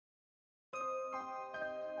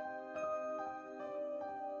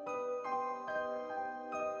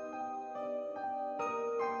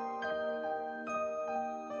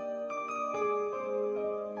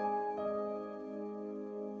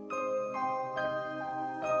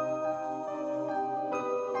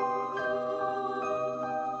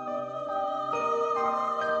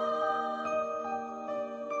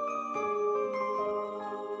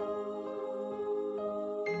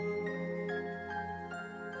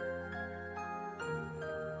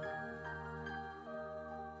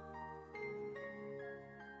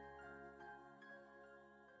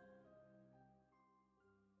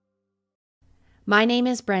My name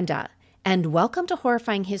is Brenda, and welcome to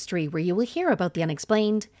Horrifying History, where you will hear about the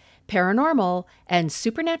unexplained, paranormal, and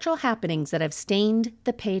supernatural happenings that have stained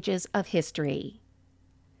the pages of history.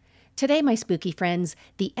 Today, my spooky friends,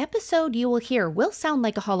 the episode you will hear will sound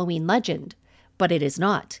like a Halloween legend, but it is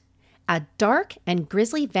not. A dark and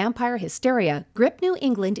grisly vampire hysteria gripped New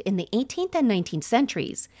England in the 18th and 19th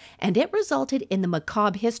centuries, and it resulted in the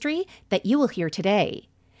macabre history that you will hear today.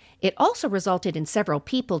 It also resulted in several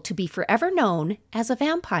people to be forever known as a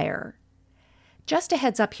vampire. Just a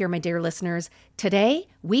heads up here, my dear listeners, today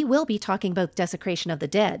we will be talking about desecration of the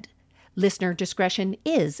dead. Listener discretion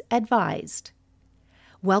is advised.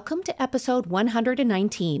 Welcome to episode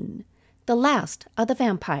 119, The Last of the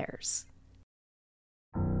Vampires.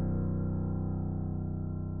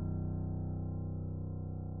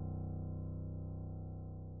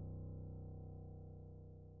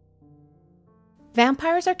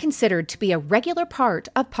 Vampires are considered to be a regular part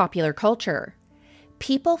of popular culture.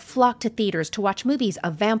 People flock to theaters to watch movies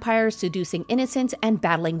of vampires seducing innocents and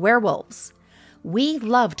battling werewolves. We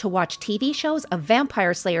love to watch TV shows of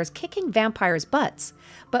vampire slayers kicking vampires' butts,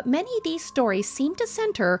 but many of these stories seem to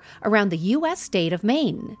center around the U.S. state of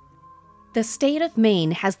Maine. The state of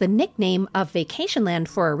Maine has the nickname of Vacation Land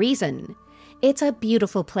for a reason. It's a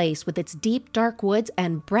beautiful place with its deep, dark woods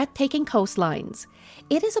and breathtaking coastlines.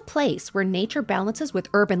 It is a place where nature balances with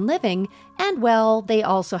urban living, and well, they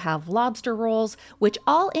also have lobster rolls, which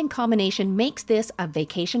all in combination makes this a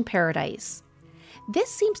vacation paradise.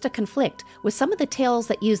 This seems to conflict with some of the tales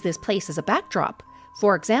that use this place as a backdrop.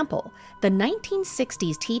 For example, the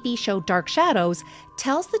 1960s TV show Dark Shadows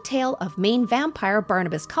tells the tale of Maine vampire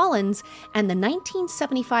Barnabas Collins, and the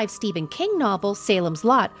 1975 Stephen King novel Salem's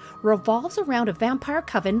Lot revolves around a vampire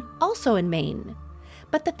coven also in Maine.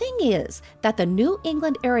 But the thing is that the New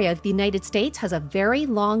England area of the United States has a very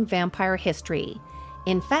long vampire history.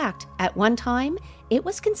 In fact, at one time, it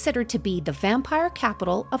was considered to be the vampire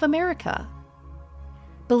capital of America.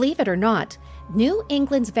 Believe it or not, New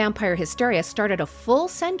England's vampire hysteria started a full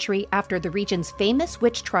century after the region's famous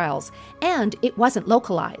witch trials, and it wasn't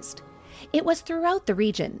localized. It was throughout the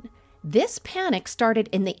region. This panic started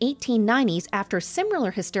in the 1890s after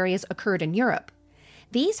similar hysterias occurred in Europe.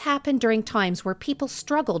 These happened during times where people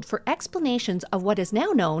struggled for explanations of what is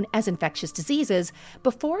now known as infectious diseases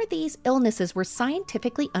before these illnesses were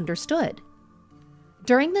scientifically understood.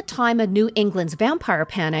 During the time of New England's vampire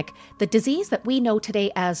panic, the disease that we know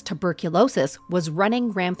today as tuberculosis was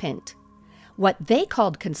running rampant. What they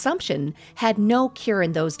called consumption had no cure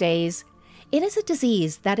in those days. It is a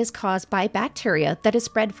disease that is caused by bacteria that is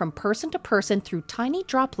spread from person to person through tiny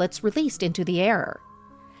droplets released into the air.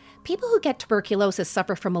 People who get tuberculosis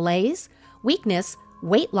suffer from malaise, weakness,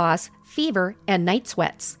 weight loss, fever, and night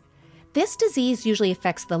sweats. This disease usually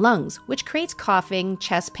affects the lungs, which creates coughing,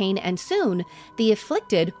 chest pain, and soon the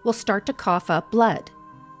afflicted will start to cough up blood.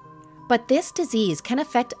 But this disease can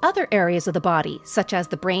affect other areas of the body, such as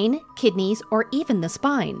the brain, kidneys, or even the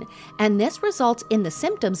spine, and this results in the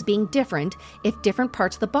symptoms being different if different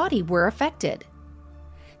parts of the body were affected.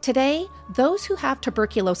 Today, those who have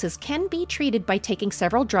tuberculosis can be treated by taking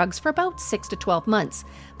several drugs for about 6 to 12 months,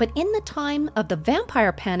 but in the time of the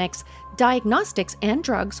vampire panics, diagnostics and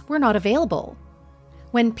drugs were not available.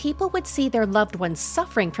 When people would see their loved ones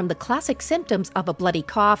suffering from the classic symptoms of a bloody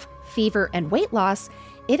cough, fever, and weight loss,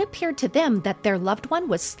 it appeared to them that their loved one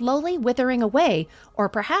was slowly withering away or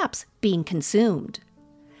perhaps being consumed.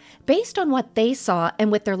 Based on what they saw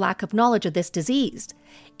and with their lack of knowledge of this disease,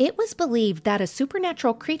 it was believed that a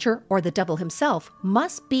supernatural creature or the devil himself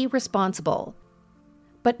must be responsible.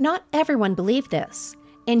 But not everyone believed this.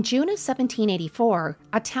 In June of 1784,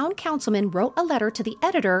 a town councilman wrote a letter to the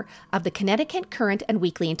editor of the Connecticut Current and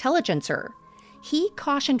Weekly Intelligencer. He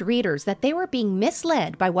cautioned readers that they were being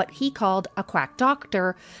misled by what he called a quack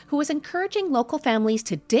doctor who was encouraging local families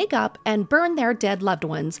to dig up and burn their dead loved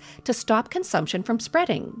ones to stop consumption from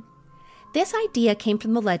spreading. This idea came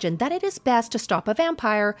from the legend that it is best to stop a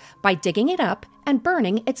vampire by digging it up and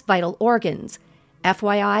burning its vital organs.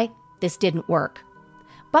 FYI, this didn't work.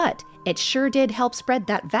 But it sure did help spread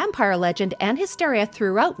that vampire legend and hysteria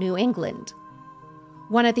throughout New England.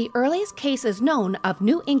 One of the earliest cases known of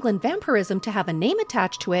New England vampirism to have a name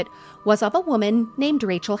attached to it was of a woman named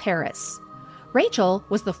Rachel Harris. Rachel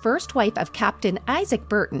was the first wife of Captain Isaac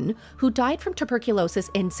Burton, who died from tuberculosis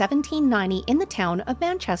in 1790 in the town of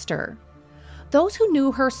Manchester. Those who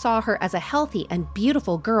knew her saw her as a healthy and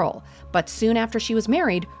beautiful girl, but soon after she was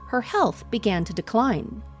married, her health began to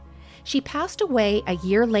decline. She passed away a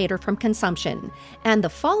year later from consumption, and the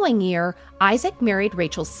following year, Isaac married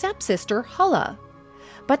Rachel's stepsister, Hulla.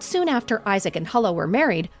 But soon after Isaac and Hulla were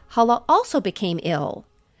married, Hulla also became ill.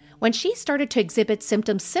 When she started to exhibit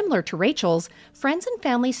symptoms similar to Rachel's, friends and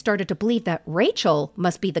family started to believe that Rachel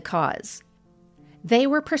must be the cause. They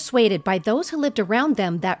were persuaded by those who lived around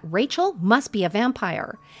them that Rachel must be a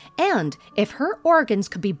vampire, and if her organs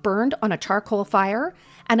could be burned on a charcoal fire,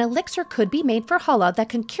 an elixir could be made for Hulla that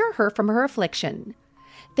can cure her from her affliction.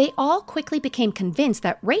 They all quickly became convinced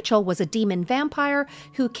that Rachel was a demon vampire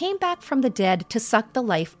who came back from the dead to suck the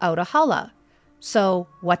life out of Hulla. So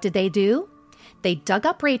what did they do? They dug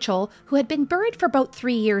up Rachel, who had been buried for about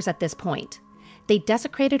 3 years at this point. They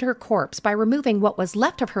desecrated her corpse by removing what was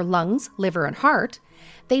left of her lungs, liver, and heart.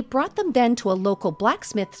 They brought them then to a local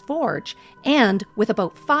blacksmith's forge, and, with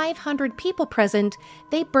about 500 people present,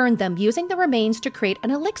 they burned them using the remains to create an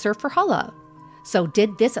elixir for Hulla. So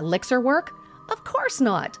did this elixir work? Of course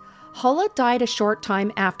not. Hulla died a short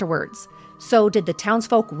time afterwards. So did the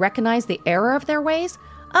townsfolk recognize the error of their ways?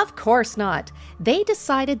 Of course not. They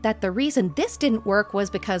decided that the reason this didn't work was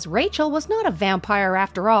because Rachel was not a vampire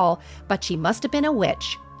after all, but she must have been a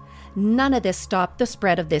witch. None of this stopped the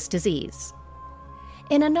spread of this disease.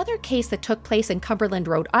 In another case that took place in Cumberland,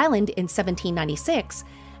 Rhode Island in 1796,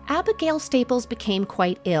 Abigail Staples became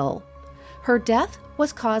quite ill. Her death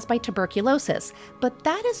was caused by tuberculosis, but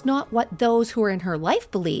that is not what those who were in her life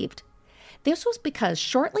believed. This was because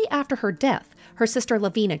shortly after her death, her sister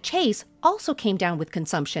Lavina Chase also came down with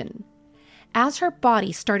consumption. As her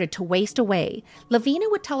body started to waste away, Lavina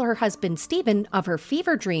would tell her husband Stephen of her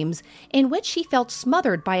fever dreams in which she felt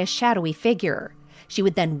smothered by a shadowy figure. She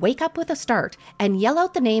would then wake up with a start and yell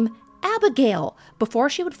out the name Abigail before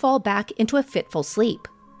she would fall back into a fitful sleep.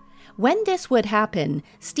 When this would happen,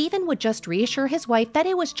 Stephen would just reassure his wife that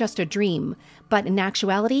it was just a dream, but in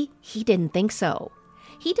actuality, he didn't think so.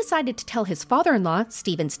 He decided to tell his father-in-law,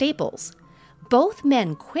 Stephen Staples. Both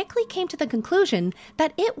men quickly came to the conclusion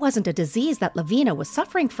that it wasn't a disease that Lavina was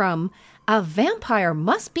suffering from. A vampire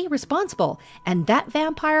must be responsible, and that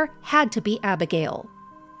vampire had to be Abigail.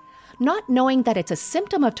 Not knowing that it's a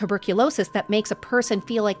symptom of tuberculosis that makes a person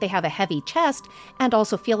feel like they have a heavy chest and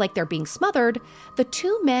also feel like they're being smothered, the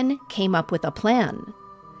two men came up with a plan.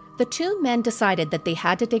 The two men decided that they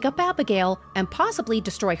had to dig up Abigail and possibly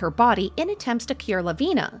destroy her body in attempts to cure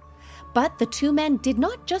Lavina. But the two men did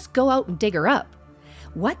not just go out and dig her up.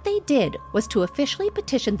 What they did was to officially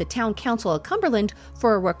petition the town council of Cumberland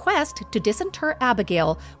for a request to disinter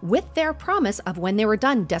Abigail with their promise of when they were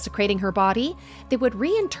done desecrating her body, they would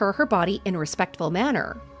reinter her body in a respectful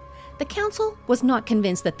manner. The council was not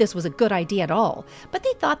convinced that this was a good idea at all, but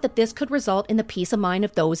they thought that this could result in the peace of mind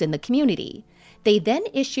of those in the community. They then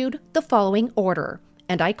issued the following order,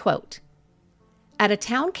 and I quote, "At a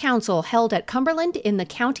town council held at Cumberland in the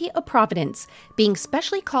county of Providence, being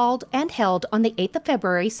specially called and held on the 8th of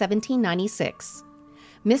February, 1796.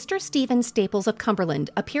 Mr. Stephen Staples of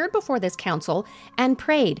Cumberland appeared before this council and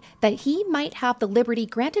prayed that he might have the liberty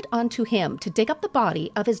granted unto him to dig up the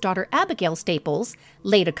body of his daughter Abigail Staples,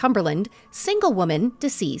 late of Cumberland, single woman,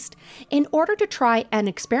 deceased, in order to try an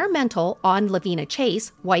experimental on Lavina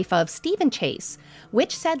Chase, wife of Stephen Chase,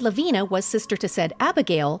 which said Lavina was sister to said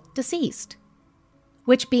Abigail, deceased.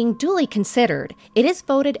 Which being duly considered, it is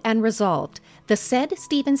voted and resolved, the said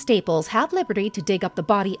Stephen Staples have liberty to dig up the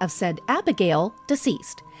body of said Abigail,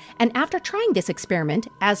 deceased, and after trying this experiment,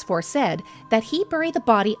 as foresaid, that he bury the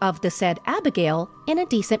body of the said Abigail in a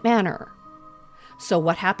decent manner." So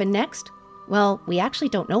what happened next? Well, we actually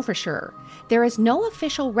don't know for sure. There is no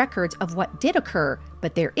official records of what did occur,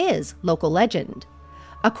 but there is local legend.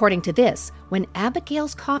 According to this, when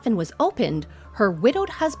Abigail's coffin was opened, her widowed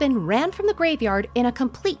husband ran from the graveyard in a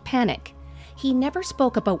complete panic. He never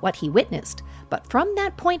spoke about what he witnessed, but from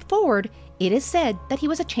that point forward, it is said that he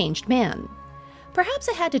was a changed man. Perhaps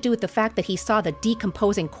it had to do with the fact that he saw the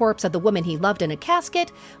decomposing corpse of the woman he loved in a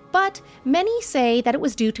casket, but many say that it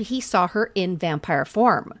was due to he saw her in vampire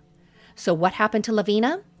form. So what happened to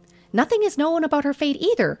Lavina? Nothing is known about her fate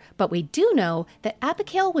either, but we do know that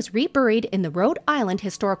Abigail was reburied in the Rhode Island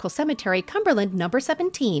Historical Cemetery, Cumberland, No.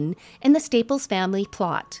 17, in the Staples family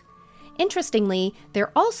plot. Interestingly,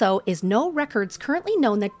 there also is no records currently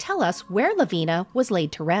known that tell us where Lavina was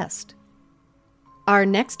laid to rest. Our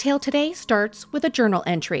next tale today starts with a journal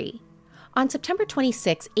entry. On September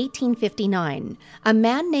 26, 1859, a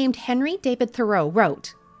man named Henry David Thoreau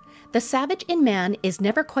wrote, "The savage in man is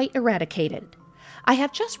never quite eradicated. I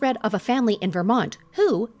have just read of a family in Vermont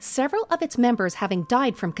who, several of its members having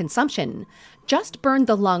died from consumption, just burned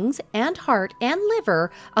the lungs and heart and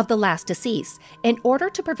liver of the last deceased in order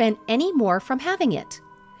to prevent any more from having it."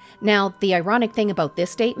 Now, the ironic thing about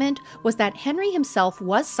this statement was that Henry himself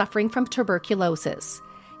was suffering from tuberculosis.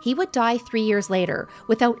 He would die 3 years later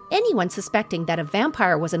without anyone suspecting that a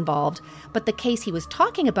vampire was involved, but the case he was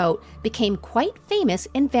talking about became quite famous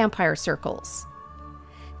in vampire circles.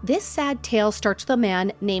 This sad tale starts with a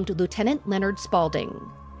man named Lieutenant Leonard Spaulding.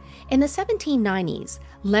 In the 1790s,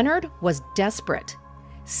 Leonard was desperate.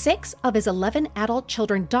 6 of his 11 adult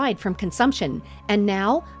children died from consumption, and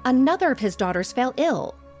now another of his daughters fell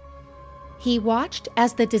ill. He watched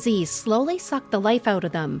as the disease slowly sucked the life out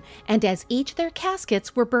of them, and as each of their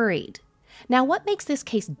caskets were buried. Now, what makes this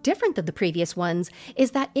case different than the previous ones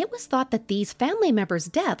is that it was thought that these family members'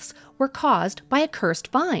 deaths were caused by a cursed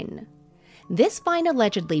vine. This vine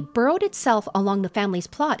allegedly burrowed itself along the family's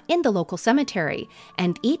plot in the local cemetery,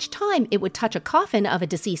 and each time it would touch a coffin of a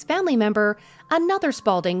deceased family member, another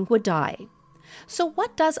Spaulding would die. So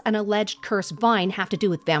what does an alleged cursed vine have to do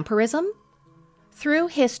with vampirism? Through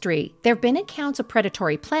history, there have been accounts of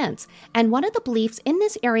predatory plants, and one of the beliefs in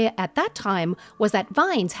this area at that time was that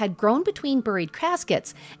vines had grown between buried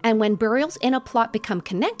caskets, and when burials in a plot become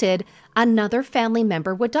connected, another family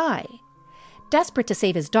member would die. Desperate to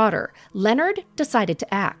save his daughter, Leonard decided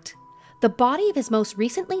to act. The body of his most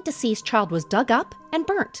recently deceased child was dug up and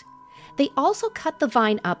burnt. They also cut the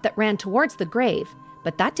vine up that ran towards the grave,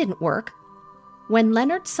 but that didn't work. When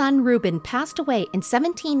Leonard's son Reuben passed away in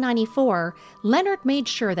 1794, Leonard made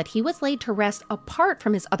sure that he was laid to rest apart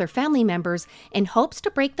from his other family members in hopes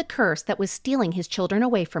to break the curse that was stealing his children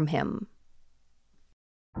away from him.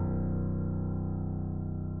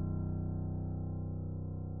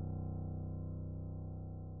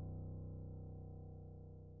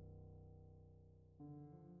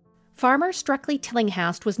 Farmer Struckley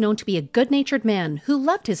Tillinghast was known to be a good-natured man who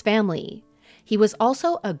loved his family. He was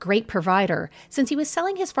also a great provider, since he was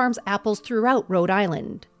selling his farm's apples throughout Rhode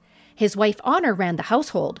Island. His wife Honor ran the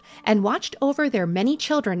household and watched over their many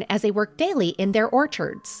children as they worked daily in their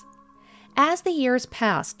orchards. As the years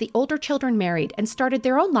passed, the older children married and started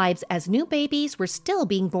their own lives as new babies were still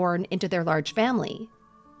being born into their large family.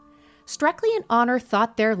 Struckley and Honor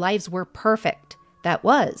thought their lives were perfect. That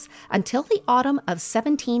was, until the autumn of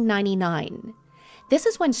 1799. This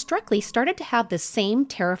is when Struckley started to have the same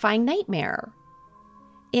terrifying nightmare.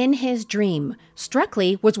 In his dream,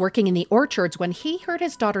 Struckley was working in the orchards when he heard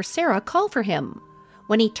his daughter Sarah call for him.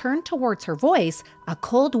 When he turned towards her voice, a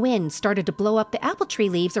cold wind started to blow up the apple tree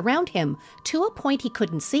leaves around him to a point he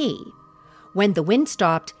couldn't see. When the wind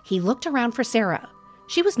stopped, he looked around for Sarah.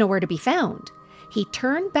 She was nowhere to be found. He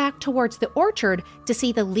turned back towards the orchard to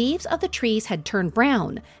see the leaves of the trees had turned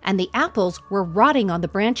brown and the apples were rotting on the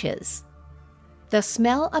branches. The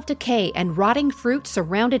smell of decay and rotting fruit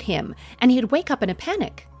surrounded him, and he'd wake up in a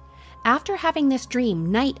panic. After having this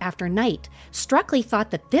dream night after night, Struckley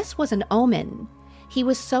thought that this was an omen. He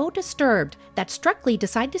was so disturbed that Struckley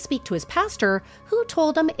decided to speak to his pastor, who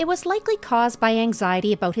told him it was likely caused by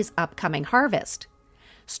anxiety about his upcoming harvest.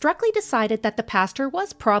 Struckley decided that the pastor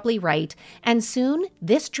was probably right, and soon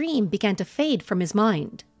this dream began to fade from his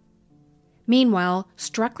mind. Meanwhile,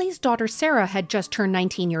 Struckley's daughter Sarah had just turned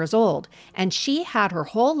 19 years old, and she had her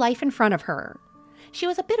whole life in front of her. She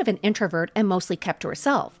was a bit of an introvert and mostly kept to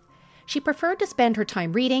herself. She preferred to spend her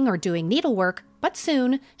time reading or doing needlework, but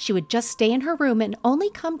soon she would just stay in her room and only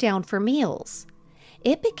come down for meals.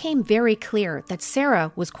 It became very clear that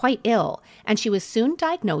Sarah was quite ill, and she was soon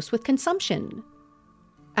diagnosed with consumption.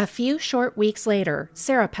 A few short weeks later,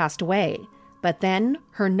 Sarah passed away, but then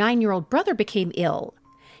her 9-year-old brother became ill.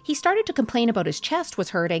 He started to complain about his chest was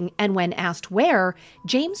hurting, and when asked where,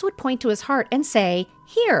 James would point to his heart and say,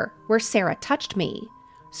 "Here, where Sarah touched me."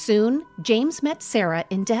 Soon, James met Sarah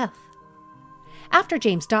in death. After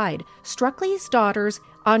James died, Struckley's daughters,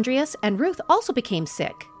 Andreas and Ruth, also became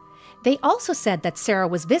sick. They also said that Sarah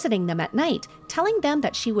was visiting them at night, telling them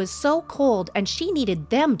that she was so cold and she needed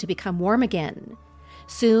them to become warm again.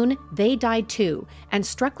 Soon, they died too, and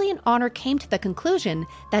Struckley and Honor came to the conclusion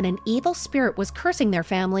that an evil spirit was cursing their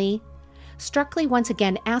family. Struckley once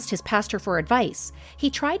again asked his pastor for advice. He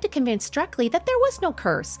tried to convince Struckley that there was no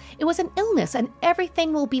curse, it was an illness and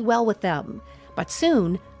everything will be well with them. But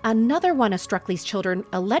soon, another one of Struckley's children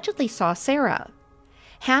allegedly saw Sarah.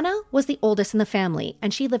 Hannah was the oldest in the family,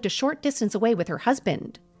 and she lived a short distance away with her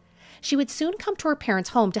husband. She would soon come to her parents'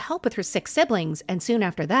 home to help with her 6 siblings, and soon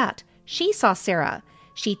after that, she saw Sarah.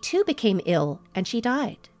 She too became ill, and she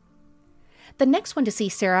died. The next one to see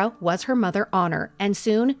Sarah was her mother, Honor, and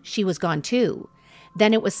soon she was gone too.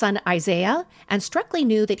 Then it was son Isaiah, and Struckley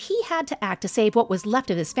knew that he had to act to save what was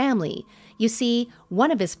left of his family. You see,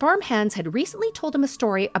 one of his farm hands had recently told him a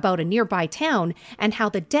story about a nearby town and how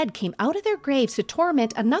the dead came out of their graves to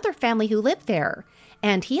torment another family who lived there.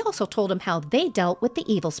 And he also told him how they dealt with the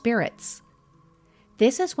evil spirits.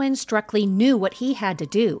 This is when Struckley knew what he had to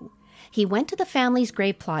do. He went to the family's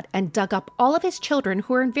grave plot and dug up all of his children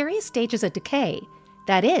who were in various stages of decay.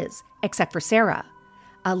 That is, except for Sarah.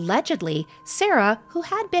 Allegedly, Sarah, who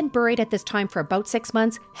had been buried at this time for about 6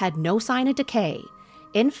 months, had no sign of decay.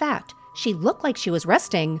 In fact, she looked like she was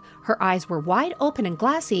resting, her eyes were wide open and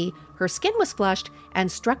glassy, her skin was flushed, and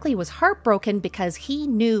Struckley was heartbroken because he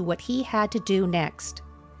knew what he had to do next.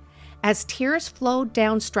 As tears flowed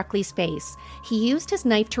down Struckley's face, he used his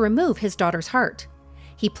knife to remove his daughter's heart.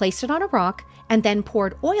 He placed it on a rock and then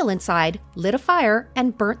poured oil inside, lit a fire,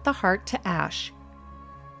 and burnt the heart to ash.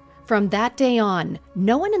 From that day on,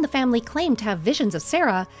 no one in the family claimed to have visions of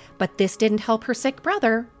Sarah, but this didn't help her sick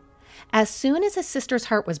brother. As soon as his sister's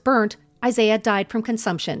heart was burnt, Isaiah died from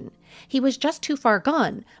consumption. He was just too far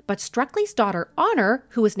gone, but Struckley's daughter, Honor,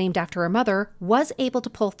 who was named after her mother, was able to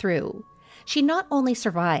pull through. She not only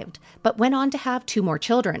survived, but went on to have 2 more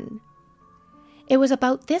children. It was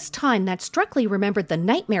about this time that Struckley remembered the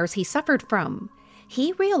nightmares he suffered from.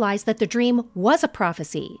 He realized that the dream was a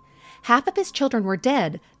prophecy. Half of his children were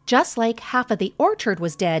dead, just like half of the orchard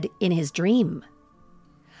was dead in his dream.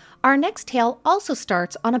 Our next tale also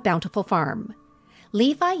starts on a bountiful farm.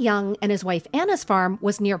 Levi Young and his wife Anna's farm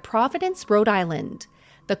was near Providence, Rhode Island.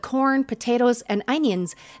 The corn, potatoes, and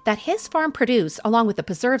onions that his farm produced, along with the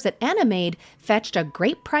preserves that Anna made, fetched a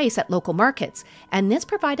great price at local markets, and this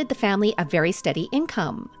provided the family a very steady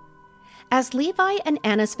income. As Levi and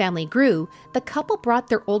Anna's family grew, the couple brought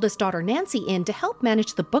their oldest daughter Nancy in to help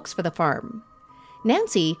manage the books for the farm.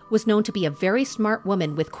 Nancy was known to be a very smart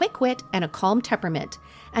woman with quick wit and a calm temperament,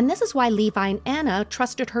 and this is why Levi and Anna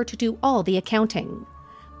trusted her to do all the accounting.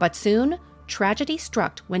 But soon, tragedy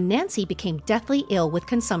struck when Nancy became deathly ill with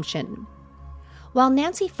consumption. While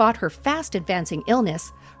Nancy fought her fast-advancing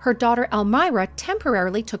illness, her daughter Elmira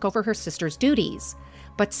temporarily took over her sister's duties.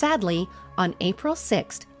 But sadly, on April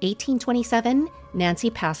 6, 1827, Nancy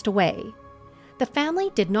passed away. The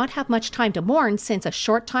family did not have much time to mourn since a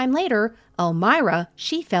short time later, Elmira,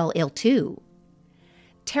 she fell ill too.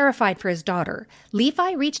 Terrified for his daughter,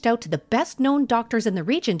 Levi reached out to the best-known doctors in the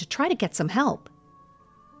region to try to get some help.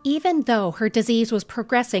 Even though her disease was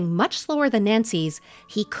progressing much slower than Nancy's,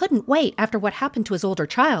 he couldn't wait after what happened to his older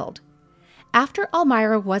child. After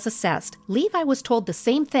Elmira was assessed, Levi was told the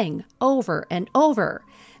same thing over and over.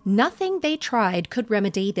 Nothing they tried could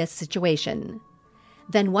remedy this situation.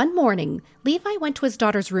 Then one morning, Levi went to his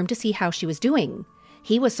daughter's room to see how she was doing.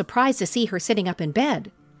 He was surprised to see her sitting up in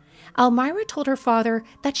bed. Elmira told her father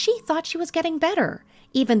that she thought she was getting better,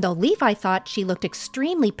 even though Levi thought she looked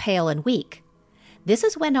extremely pale and weak. This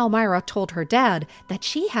is when Elmira told her dad that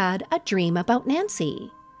she had a dream about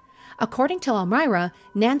Nancy. According to Elmira,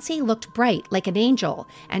 Nancy looked bright like an angel,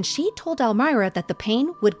 and she told Elmira that the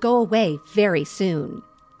pain would go away very soon.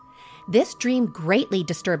 This dream greatly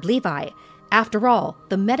disturbed Levi. After all,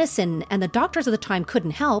 the medicine and the doctors of the time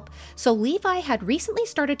couldn't help, so Levi had recently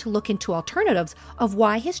started to look into alternatives of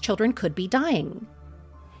why his children could be dying.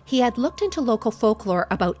 He had looked into local folklore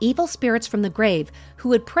about evil spirits from the grave who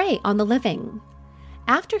would prey on the living.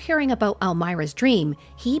 After hearing about Elmira's dream,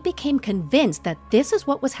 he became convinced that this is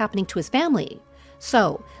what was happening to his family.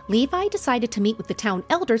 So, Levi decided to meet with the town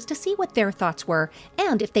elders to see what their thoughts were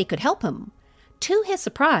and if they could help him. To his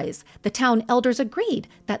surprise, the town elders agreed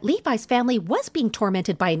that Levi's family was being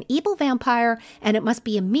tormented by an evil vampire and it must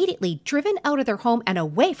be immediately driven out of their home and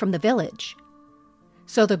away from the village.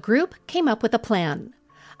 So the group came up with a plan.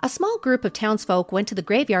 A small group of townsfolk went to the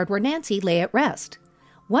graveyard where Nancy lay at rest.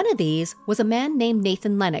 One of these was a man named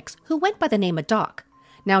Nathan Lennox, who went by the name of Doc.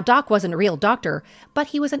 Now, Doc wasn't a real doctor, but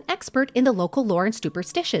he was an expert in the local lore and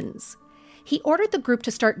superstitions. He ordered the group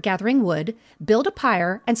to start gathering wood, build a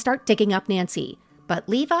pyre, and start digging up Nancy. But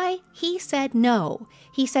Levi, he said no.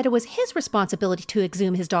 He said it was his responsibility to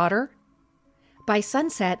exhume his daughter. By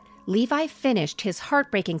sunset, Levi finished his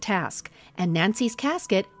heartbreaking task, and Nancy's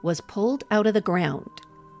casket was pulled out of the ground.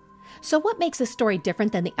 So what makes this story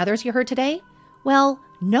different than the others you heard today? Well,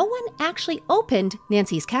 no one actually opened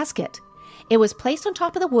Nancy's casket. It was placed on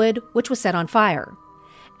top of the wood, which was set on fire.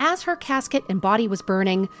 As her casket and body was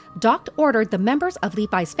burning, Doc ordered the members of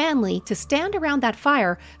Levi's family to stand around that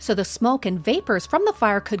fire so the smoke and vapors from the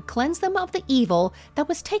fire could cleanse them of the evil that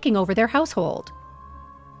was taking over their household.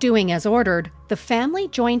 Doing as ordered, the family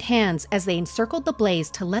joined hands as they encircled the blaze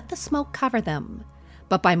to let the smoke cover them.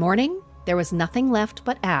 But by morning, there was nothing left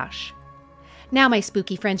but ash. Now, my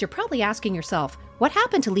spooky friends, you're probably asking yourself, what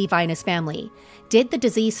happened to Levi and his family? Did the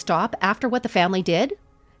disease stop after what the family did?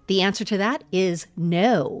 The answer to that is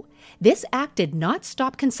no. This act did not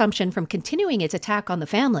stop consumption from continuing its attack on the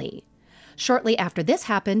family. Shortly after this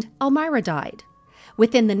happened, Elmira died.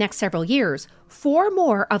 Within the next several years, 4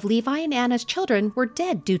 more of Levi and Anna's children were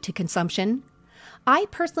dead due to consumption. I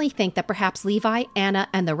personally think that perhaps Levi, Anna,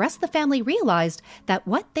 and the rest of the family realized that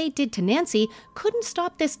what they did to Nancy couldn't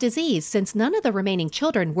stop this disease since none of the remaining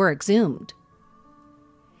children were exhumed.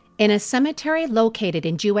 In a cemetery located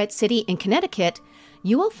in Jewett City in Connecticut,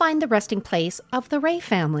 you will find the resting place of the Ray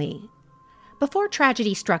family. Before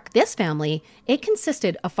tragedy struck this family, it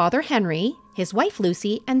consisted of Father Henry, his wife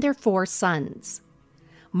Lucy, and their 4 sons.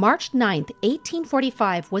 March 9,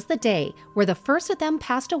 1845 was the day where the first of them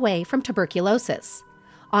passed away from tuberculosis.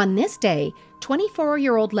 On this day,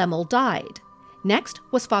 24-year-old Lemmel died. Next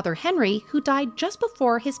was Father Henry, who died just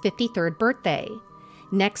before his 53rd birthday.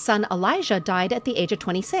 Next son Elijah died at the age of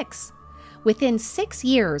 26. Within 6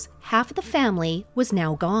 years, half of the family was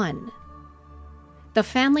now gone. The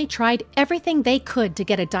family tried everything they could to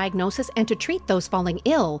get a diagnosis and to treat those falling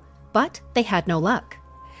ill, but they had no luck.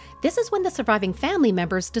 This is when the surviving family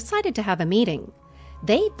members decided to have a meeting.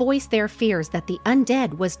 They voiced their fears that the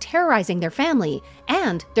undead was terrorizing their family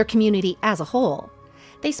and their community as a whole.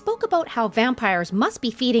 They spoke about how vampires must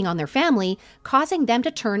be feeding on their family, causing them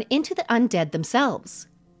to turn into the undead themselves.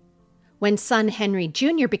 When son Henry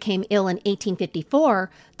Jr. became ill in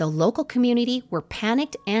 1854, the local community were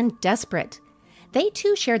panicked and desperate. They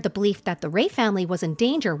too shared the belief that the Ray family was in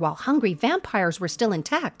danger while hungry vampires were still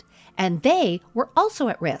intact, and they were also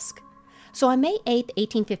at risk. So on May 8,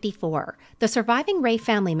 1854, the surviving Ray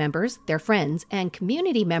family members, their friends, and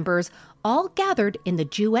community members all gathered in the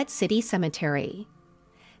Jewett City Cemetery.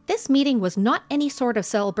 This meeting was not any sort of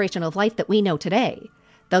celebration of life that we know today.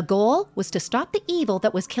 The goal was to stop the evil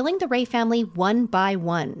that was killing the Ray family one by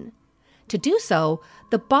one. To do so,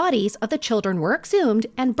 the bodies of the children were exhumed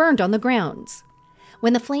and burned on the grounds.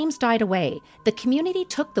 When the flames died away, the community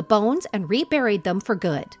took the bones and reburied them for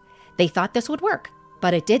good. They thought this would work,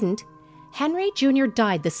 but it didn't. Henry Jr.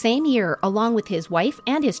 died the same year along with his wife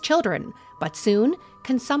and his children, but soon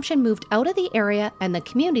consumption moved out of the area and the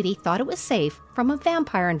community thought it was safe from a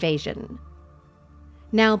vampire invasion.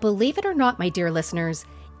 Now, believe it or not, my dear listeners,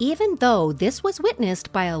 even though this was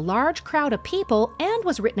witnessed by a large crowd of people and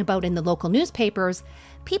was written about in the local newspapers,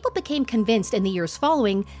 people became convinced in the years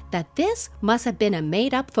following that this must have been a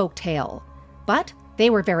made-up folktale. But they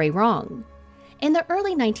were very wrong. In the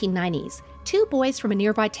early 1990s, 2 boys from a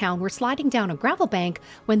nearby town were sliding down a gravel bank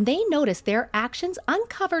when they noticed their actions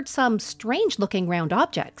uncovered some strange-looking round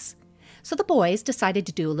objects. So the boys decided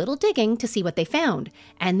to do a little digging to see what they found,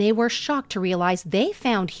 and they were shocked to realize they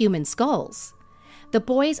found human skulls. The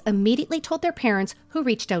boys immediately told their parents, who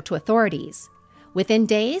reached out to authorities. Within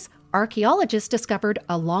days, archaeologists discovered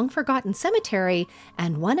a long-forgotten cemetery,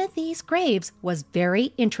 and one of these graves was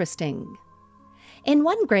very interesting. In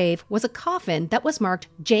one grave was a coffin that was marked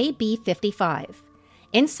JB55.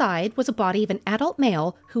 Inside was a body of an adult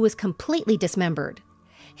male who was completely dismembered.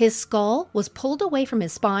 His skull was pulled away from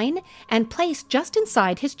his spine and placed just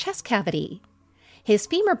inside his chest cavity. His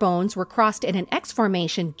femur bones were crossed in an X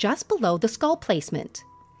formation just below the skull placement.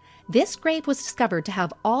 This grave was discovered to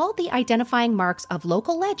have all the identifying marks of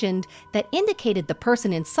local legend that indicated the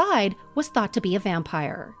person inside was thought to be a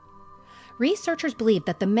vampire. Researchers believe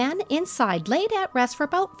that the man inside laid at rest for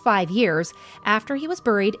about 5 years after he was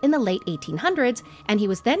buried in the late 1800s, and he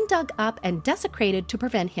was then dug up and desecrated to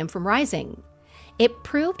prevent him from rising. It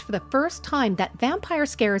proved for the first time that vampire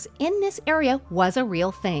scares in this area was a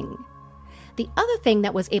real thing. The other thing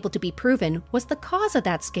that was able to be proven was the cause of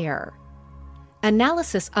that scare.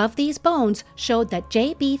 Analysis of these bones showed that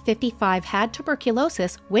JB55 had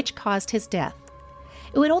tuberculosis, which caused his death.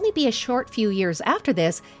 It would only be a short few years after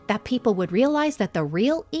this that people would realize that the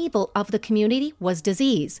real evil of the community was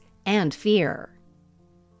disease and fear.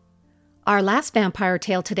 Our last vampire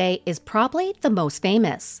tale today is probably the most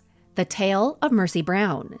famous, the tale of Mercy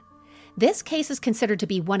Brown. This case is considered to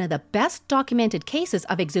be one of the best documented cases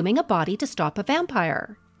of exhuming a body to stop a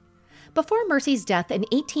vampire. Before Mercy's death in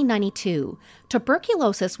 1892,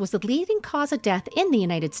 tuberculosis was the leading cause of death in the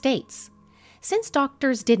United States. Since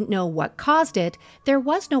doctors didn't know what caused it, there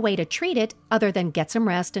was no way to treat it other than get some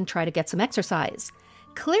rest and try to get some exercise.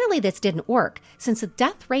 Clearly this didn't work, since the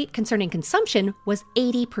death rate concerning consumption was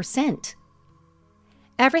 80%.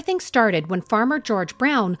 Everything started when farmer George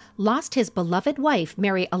Brown lost his beloved wife,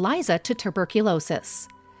 Mary Eliza, to tuberculosis.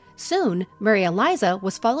 Soon, Mary Eliza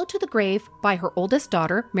was followed to the grave by her oldest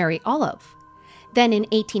daughter, Mary Olive. Then in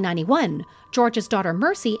 1891, George's daughter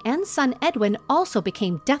Mercy and son Edwin also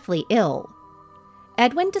became deathly ill.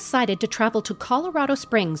 Edwin decided to travel to Colorado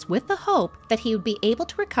Springs with the hope that he would be able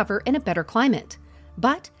to recover in a better climate.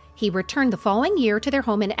 But he returned the following year to their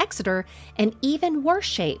home in Exeter in even worse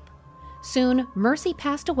shape. Soon, Mercy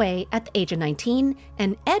passed away at the age of 19,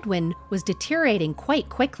 and Edwin was deteriorating quite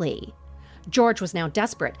quickly. George was now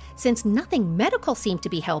desperate, since nothing medical seemed to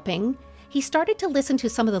be helping. He started to listen to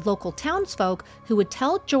some of the local townsfolk who would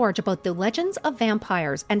tell George about the legends of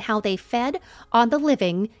vampires and how they fed on the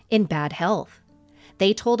living in bad health.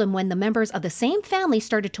 They told him when the members of the same family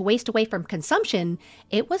started to waste away from consumption,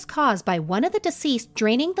 it was caused by one of the deceased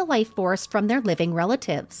draining the life force from their living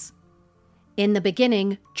relatives. In the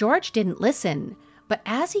beginning, George didn't listen, but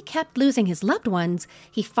as he kept losing his loved ones,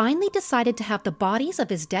 he finally decided to have the bodies of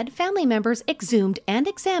his dead family members exhumed and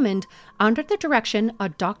examined under the direction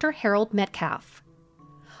of Dr. Harold Metcalf.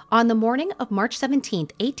 On the morning of March 17,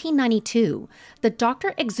 1892, the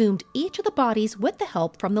doctor exhumed each of the bodies with the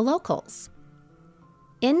help from the locals.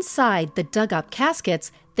 Inside the dug-up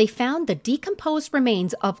caskets, they found the decomposed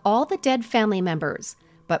remains of all the dead family members,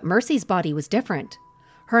 but Mercy's body was different.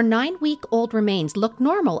 Her 9-week-old remains looked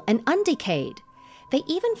normal and undecayed. They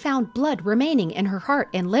even found blood remaining in her heart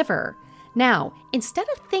and liver. Now, instead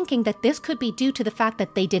of thinking that this could be due to the fact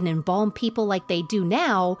that they didn't embalm people like they do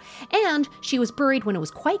now, and she was buried when it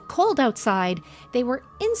was quite cold outside, they were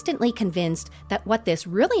instantly convinced that what this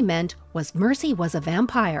really meant was Mercy was a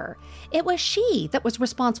vampire. It was she that was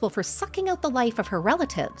responsible for sucking out the life of her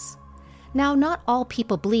relatives. Now, not all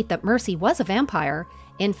people believed that Mercy was a vampire.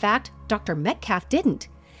 In fact, Dr. Metcalf didn't.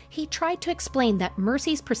 He tried to explain that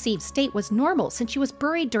Mercy's perceived state was normal since she was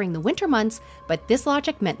buried during the winter months, but this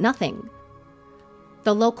logic meant nothing.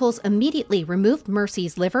 The locals immediately removed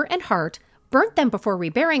Mercy's liver and heart, burnt them before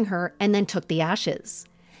reburying her, and then took the ashes.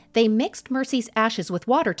 They mixed Mercy's ashes with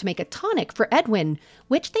water to make a tonic for Edwin,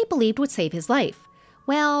 which they believed would save his life.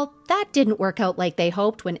 Well, that didn't work out like they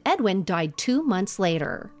hoped when Edwin died 2 months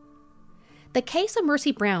later. The case of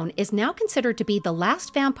Mercy Brown is now considered to be the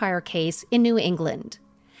last vampire case in New England.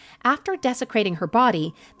 After desecrating her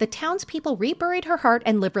body, the townspeople reburied her heart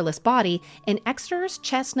and liverless body in Exeter's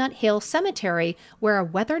Chestnut Hill Cemetery, where a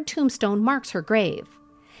weathered tombstone marks her grave.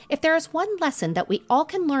 If there is one lesson that we all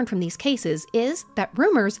can learn from these cases is that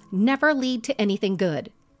rumors never lead to anything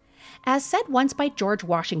good. As said once by George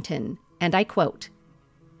Washington, and I quote,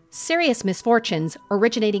 "Serious misfortunes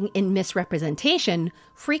originating in misrepresentation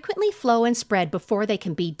frequently flow and spread before they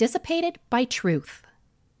can be dissipated by truth."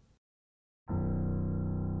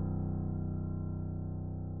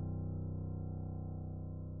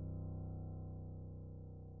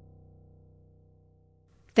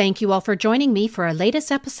 Thank you all for joining me for our latest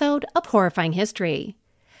episode of Horrifying History.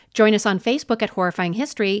 Join us on Facebook at Horrifying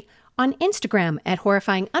History, on Instagram at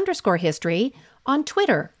Horrifying_history, on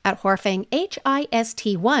Twitter at Horrifying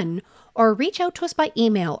HIST1, or reach out to us by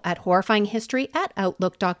email at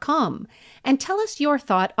horrifyinghistory@outlook.com and tell us your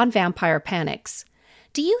thought on vampire panics.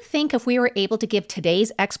 Do you think if we were able to give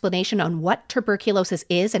today's explanation on what tuberculosis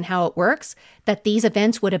is and how it works, that these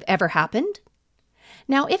events would have ever happened?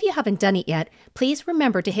 Now, if you haven't done it yet, please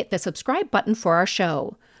remember to hit the subscribe button for our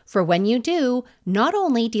show. For when you do, not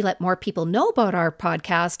only do you let more people know about our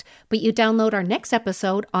podcast, but you download our next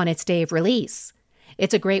episode on its day of release.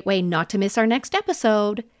 It's a great way not to miss our next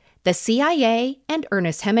episode, The CIA and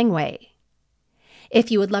Ernest Hemingway. If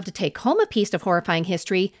you would love to take home a piece of horrifying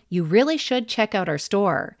history, you really should check out our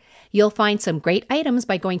store. You'll find some great items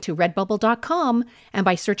by going to redbubble.com and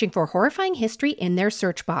by searching for Horrifying History in their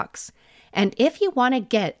search box. And if you want to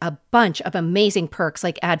get a bunch of amazing perks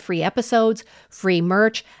like ad-free episodes, free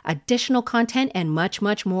merch, additional content, and much,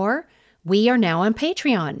 much more, we are now on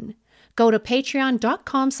Patreon. Go to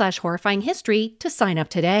patreon.com/horrifyinghistory to sign up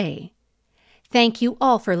today. Thank you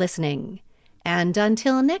all for listening. And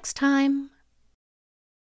until next time.